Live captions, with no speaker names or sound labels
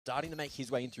starting to make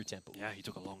his way in through Temple. Yeah, he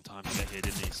took a long time to get here,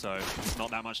 didn't he? So not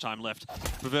that much time left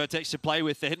for Vertex to play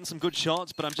with. They're hitting some good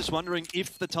shots, but I'm just wondering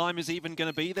if the time is even going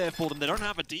to be there for them. They don't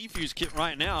have a defuse kit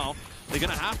right now. They're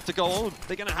going to have to go on.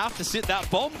 They're going to have to sit that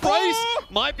bomb. Brace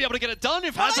might be able to get it done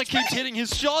if Hazard keeps hitting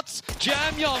his shots.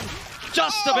 Jamyoung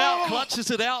just about clutches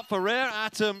it out for Rare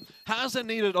Atom. Hazard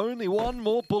needed only one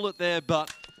more bullet there,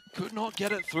 but could not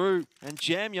get it through. And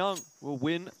Jamyoung will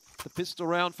win the pistol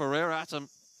round for Rare Atom.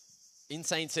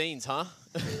 Insane scenes, huh?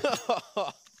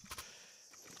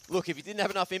 Look, if he didn't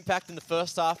have enough impact in the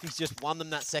first half, he's just won them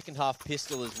that second half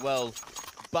pistol as well.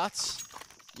 But,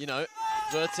 you know,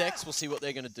 Vertex, we'll see what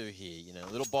they're going to do here. You know,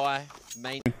 a little buy,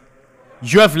 main...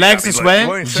 You have legs as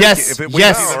well? Yes,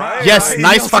 yes, yes.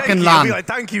 Nice fucking land. Like,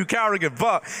 thank you, Carrigan.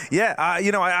 But yeah,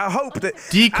 you know, I hope that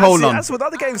as with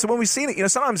other games, when we've seen it, you know,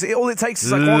 sometimes all it takes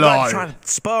is like one guy trying to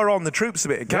spur on the troops a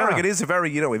bit. And Carrigan is a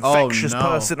very, you know, infectious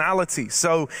personality.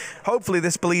 So hopefully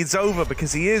this bleeds over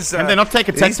because he is. Can they not take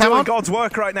a 10 he's doing God's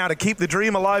work right now to keep the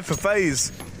dream alive for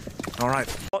FaZe. All right.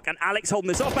 And Alex holding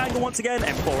this off angle once again.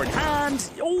 M4 in hand.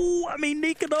 Oh, I mean,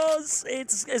 Niko does.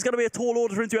 It's going to be a tall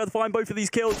order for him to be able to find both of these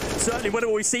kills. Certainly,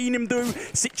 whenever we've seen him do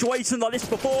situations like this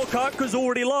before, Kirk's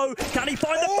already low. Can he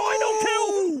find the final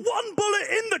kill? One bullet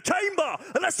in the chamber,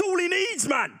 and that's all he needs,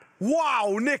 man.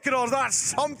 Wow, Niko, that's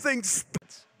something.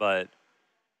 But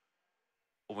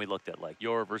when we looked at like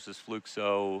Yor versus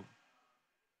Fluxo,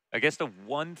 I guess the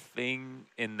one thing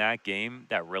in that game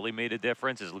that really made a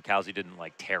difference is Lukowski didn't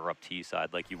like tear up T-side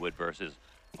like you would versus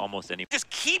almost any. Just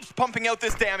keeps pumping out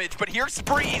this damage, but here's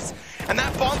Breeze, and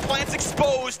that bomb plant's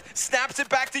exposed, snaps it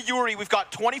back to Yuri. We've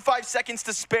got 25 seconds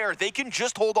to spare. They can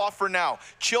just hold off for now.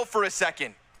 Chill for a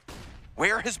second.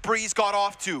 Where has Breeze got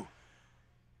off to?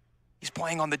 He's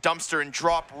playing on the dumpster and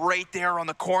drop right there on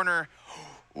the corner.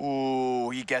 Ooh,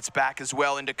 he gets back as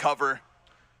well into cover.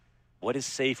 What is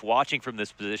safe watching from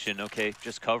this position? Okay,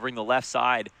 just covering the left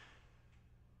side.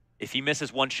 If he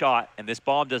misses one shot and this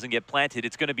bomb doesn't get planted,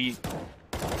 it's going to be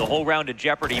the whole round in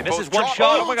jeopardy. He misses one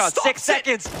shot. Oh my God, 6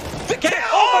 seconds. Oh my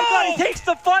God, he takes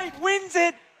the fight, wins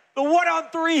it. The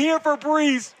 1-on-3 here for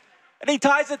Breeze. And he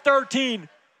ties at 13.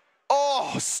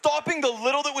 Oh, stopping the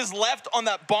little that was left on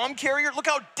that bomb carrier. Look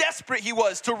how desperate he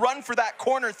was to run for that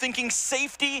corner, thinking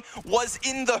safety was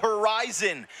in the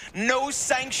horizon. No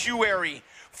sanctuary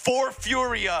for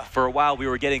Furia. For a while, we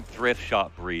were getting thrift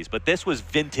shot Breeze, but this was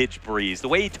vintage Breeze. The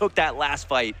way he took that last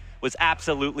fight was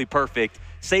absolutely perfect.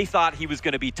 Safe thought he was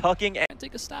going to be tucking and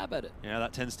take a stab at it. Yeah,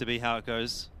 that tends to be how it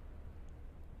goes.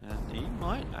 And he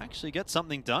might actually get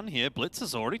something done here. Blitz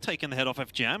has already taken the head off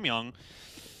of Jamyoung.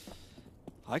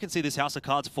 I can see this House of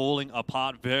Cards falling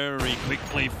apart very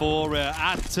quickly for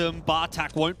Atom.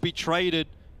 Bartak won't be traded.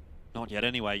 Not yet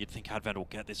anyway. You'd think Advent will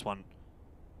get this one.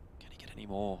 Can he get any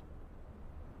more?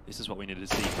 This is what we needed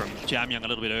to see from Jamyoung a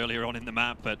little bit earlier on in the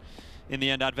map, but in the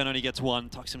end, Advent only gets one,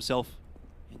 tucks himself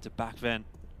into back vent.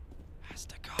 Has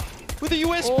to go with a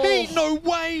USP, no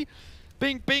way!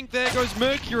 Bing, there goes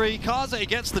Mercury. Kaze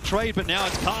gets the trade, but now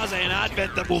it's Kaze and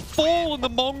Advent that will fall, and the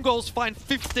Mongols find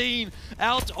 15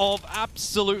 out of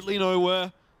absolutely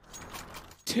nowhere.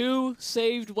 2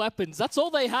 saved weapons. That's all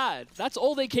they had. That's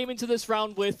all they came into this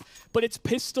round with, but it's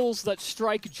pistols that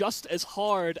strike just as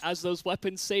hard as those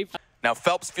weapons saved. Now,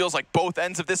 Phelps feels like both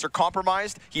ends of this are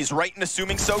compromised. He's right in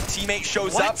assuming so. Teammate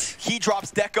shows up. He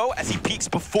drops Deco as he peeks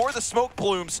before the smoke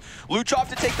plumes. Luchov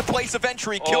to take the place of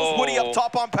entry. Kills Woody up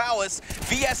top on Palace.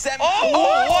 VSM.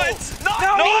 What?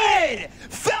 Not needed!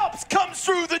 Phelps comes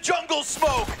through the jungle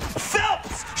smoke.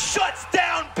 Phelps shuts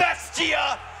down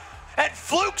Bestia. And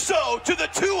Fluxo to the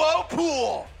 2-0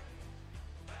 pool.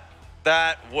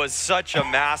 That was such a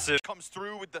massive. Comes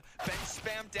through with the bench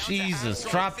spam down. Jesus,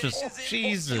 Trap just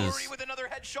Jesus. With another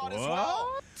headshot what? As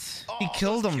well. He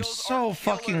killed him so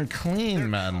fucking clean,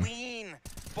 man.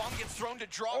 Bomb gets thrown to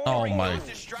draw. Oh my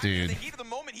dude. In the heat of the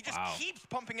moment, he just keeps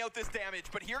pumping out this damage.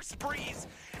 But here's Breeze,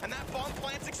 and that bomb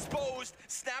plant's exposed.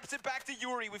 Snaps it back to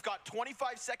Yuri. We've got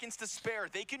 25 seconds to spare.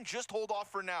 They can just hold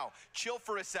off for now. Chill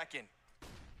for a second.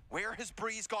 Where has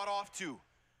Breeze got off to?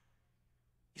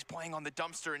 He's playing on the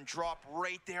dumpster and drop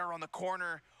right there on the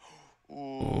corner.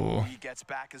 Ooh, he gets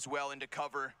back as well into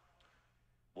cover.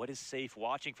 What is safe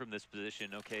watching from this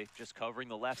position? Okay, just covering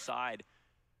the left side.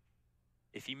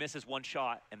 If he misses one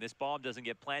shot and this bomb doesn't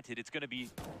get planted, it's going to be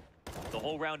the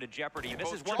whole round in jeopardy. He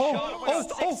misses one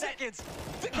shot. 6 seconds.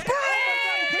 He takes the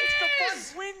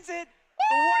fight, wins it.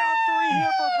 The 1-on-3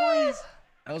 here for Breeze.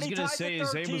 I was gonna say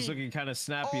his aim was looking kind of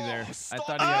snappy there. I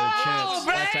thought he had a chance.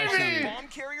 That's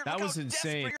actually, that was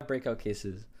insane. Breakout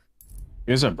cases.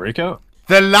 You guys have breakout?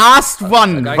 The last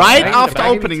one, right after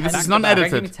opening. This is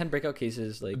non-edited. Give me 10 breakout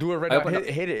cases. Like, do it right now.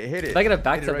 Hit it. If I get a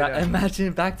back-to-back,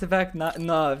 imagine back-to-back.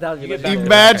 No, that would be like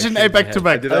imagine a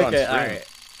back-to-back. Okay, alright.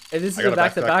 If this is a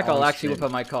back-to-back, I'll actually whip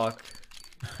out my cock.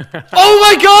 Oh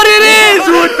my god, it is!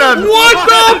 What the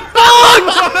fuck?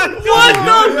 What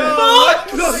the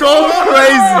fuck? So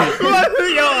crazy.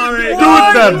 Do it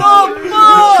then.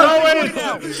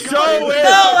 Show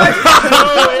it.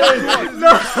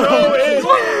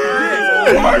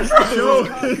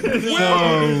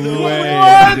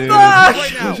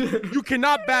 You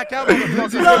cannot back out. That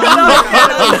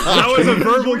was a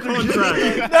verbal contract.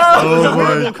 Oh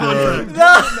my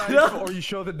god. Or you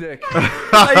show the dick.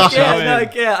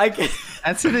 I can't.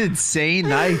 That's an insane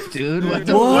knife, dude. What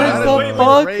the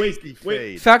fuck?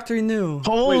 Wait. Factory new.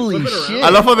 Holy shit. I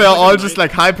love how they're all just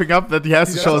like hyping up that he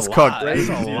has to show his cock.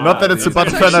 Not that it's a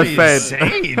butterfly knife fade.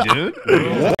 Insane, dude.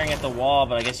 Staring at the wall,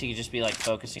 but I guess you could just be like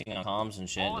focusing on comms and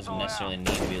shit. Doesn't necessarily need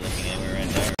to be looking anywhere right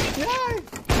there.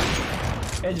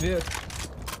 Edge view.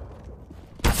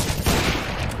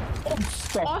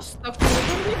 Nossa,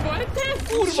 vai ter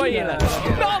curva aí, né?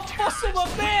 Não posso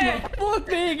bater!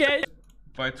 Fudei,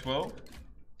 Buy 12.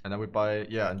 And then we buy,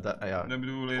 yeah, and that, yeah. And then we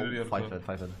do later. 5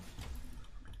 head.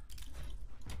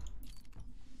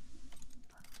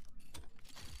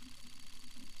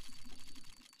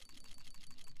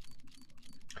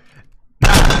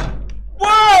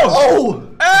 Whoa! Oh!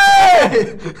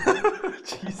 Hey!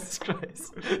 Jesus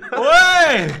Christ.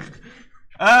 Wait!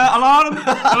 Alarm!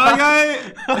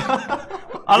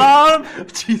 Alarm!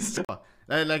 Jesus.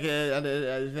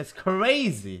 That's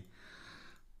crazy.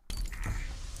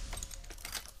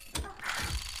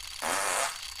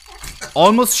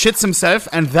 Almost shits himself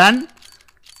and then.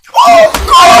 Oh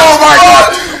my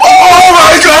god! Oh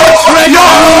my god! Ja!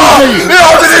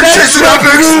 Mit dem Schiss in der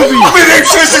Büchse! Mit dem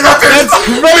Schiss in der Büchse!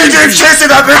 Mit dem Schiss in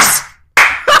der Büchse!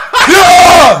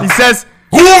 Ja! He says,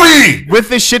 Ruby! With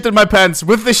the shit in my pants,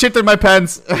 with the shit in my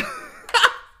pants.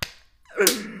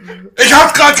 Ich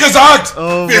hab grad gesagt,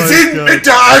 wir sind mit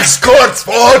der Axt kurz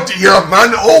vor dir,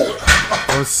 Mann. Oh!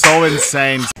 That was so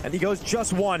insane. And he goes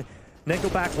just one.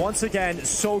 Niko back once again,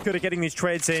 so good at getting these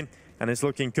trades in, and it's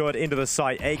looking good into the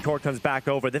site. Acor comes back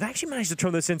over. They've actually managed to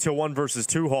turn this into a 1 versus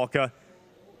 2, Hawker.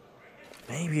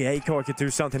 Maybe Acor could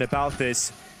do something about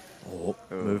this. Oh,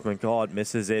 movement guard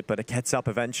misses it, but it gets up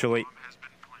eventually.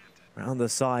 Around the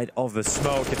side of the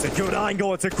smoke. It's a good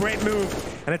angle, it's a great move,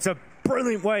 and it's a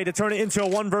brilliant way to turn it into a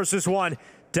 1 versus 1.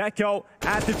 Deco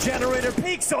at the generator,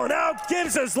 peeks on out,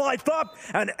 gives his life up,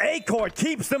 and Acor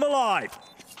keeps them alive.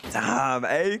 Damn,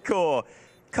 Acor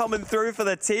coming through for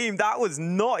the team. That was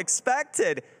not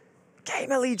expected.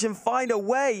 Gamer Legion find a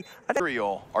way.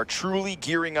 Imperial are truly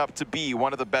gearing up to be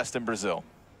one of the best in Brazil.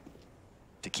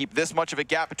 To keep this much of a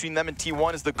gap between them and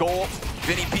T1 is the goal.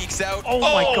 Vinny peeks out. Oh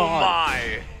my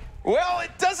god. Well,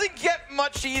 it doesn't get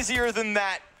much easier than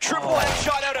that. Triple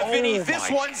headshot out of Vinny. This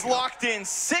one's locked in.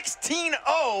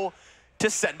 16-0 to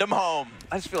send him home.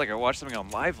 I just feel like I watched something on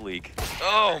Live League.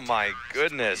 Oh my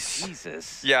goodness.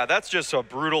 Jesus. Yeah, that's just a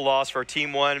brutal loss for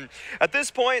Team 1. At this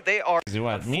point, they are...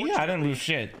 What, me? I didn't lose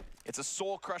shit. It's a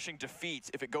soul-crushing defeat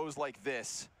if it goes like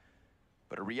this.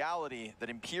 But a reality that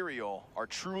Imperial are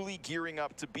truly gearing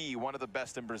up to be one of the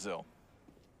best in Brazil.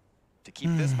 To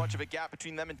keep this much of a gap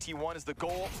between them and T1 is the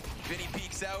goal. Vinny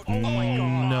peeks out. Oh my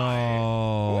god.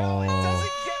 No. Well, it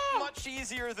doesn't get much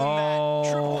easier than that.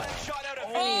 Triple headshot out of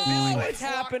Vinny. It's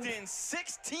happened. In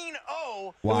 16-0.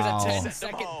 Wow. It was a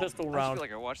 10-second pistol round. I just feel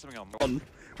like I watched something on...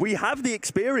 We have the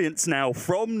experience now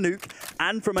from Nuke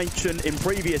and from Ancient in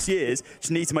previous years.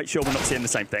 Just need to make sure we're not seeing the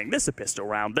same thing. This is a pistol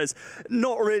round. There's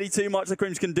not really too much that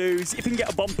Crims can do. If he can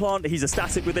get a bomb plant, he's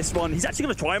ecstatic with this one. He's actually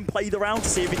going to try and play the round to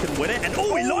see if he can win it. And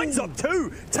oh, he lines up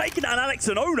two, taking out Alex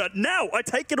and Ona. Now, I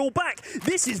take it all back.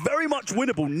 This is very much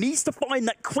winnable. Needs to find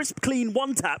that crisp, clean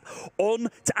one-tap on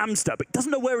to Amster, but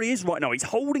doesn't know where he is right now. He's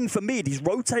holding for mid. He's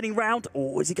rotating round.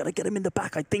 Oh, is he going to get him in the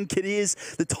back? I think it is.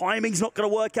 The timing's not going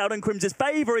to work out in Crims'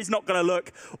 favor. He's not going to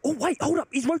look. Oh, wait, hold up.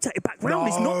 He's rotated back round.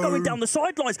 He's not going down the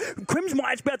sidelines. Crims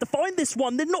might actually be able to find this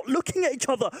one. They're not looking at each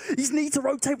other. He's need to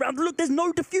rotate round. Look, there's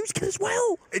no diffuse kit as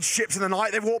well. It's ships in the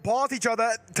night. They've walked past each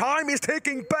other. Time is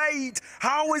ticking. Bait.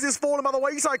 How is this falling by the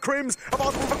wayside, Crims?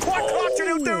 About to move a quite clutch and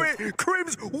he'll do it.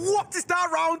 Crims, what is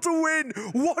that round to win?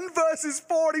 1 versus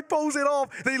 4 and he pulls it off.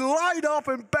 They line up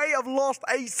and Bait have lost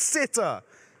a sitter.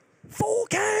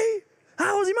 4K?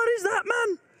 How has he managed that,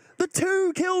 man? The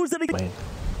 2 kills that he...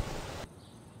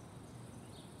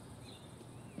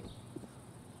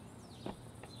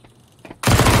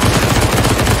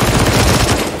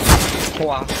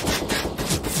 Wow.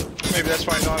 Maybe that's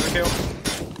why I don't have a kill.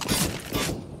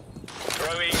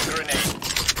 Throwing grenade.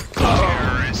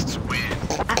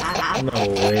 No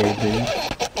way, dude.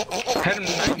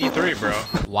 1093, bro.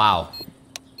 Wow.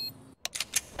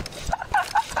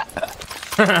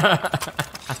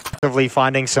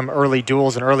 Finding some early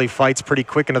duels and early fights pretty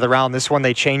quick into the round. This one,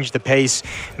 they changed the pace,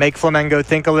 make Flamengo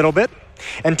think a little bit.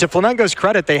 And to Flamengo's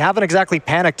credit, they haven't exactly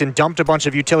panicked and dumped a bunch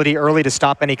of utility early to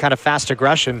stop any kind of fast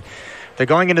aggression. They're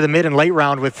going into the mid and late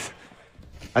round with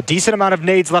a decent amount of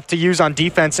nades left to use on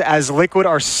defense as Liquid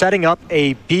are setting up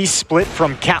a B split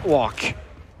from Catwalk.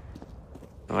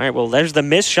 All right, well, there's the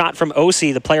missed shot from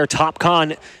OC, the player top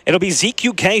con. It'll be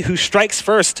ZQK who strikes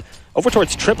first over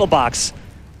towards triple box.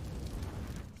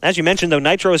 As you mentioned, though,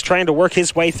 Nitro is trying to work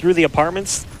his way through the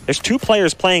apartments. There's two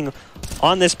players playing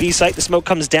on this B site. The smoke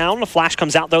comes down. The flash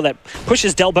comes out, though, that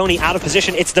pushes Delboni out of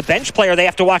position. It's the bench player they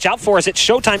have to watch out for as it's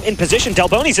Showtime in position.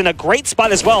 Delboni's in a great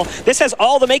spot as well. This has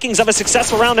all the makings of a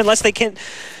successful round unless they can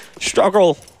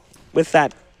struggle with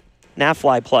that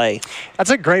Nafly play.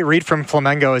 That's a great read from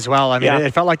Flamengo as well. I mean,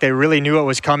 it felt like they really knew it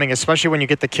was coming, especially when you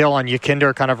get the kill on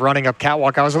Yakinder kind of running up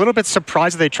Catwalk. I was a little bit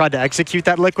surprised that they tried to execute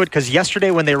that Liquid, because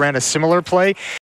yesterday when they ran a similar play,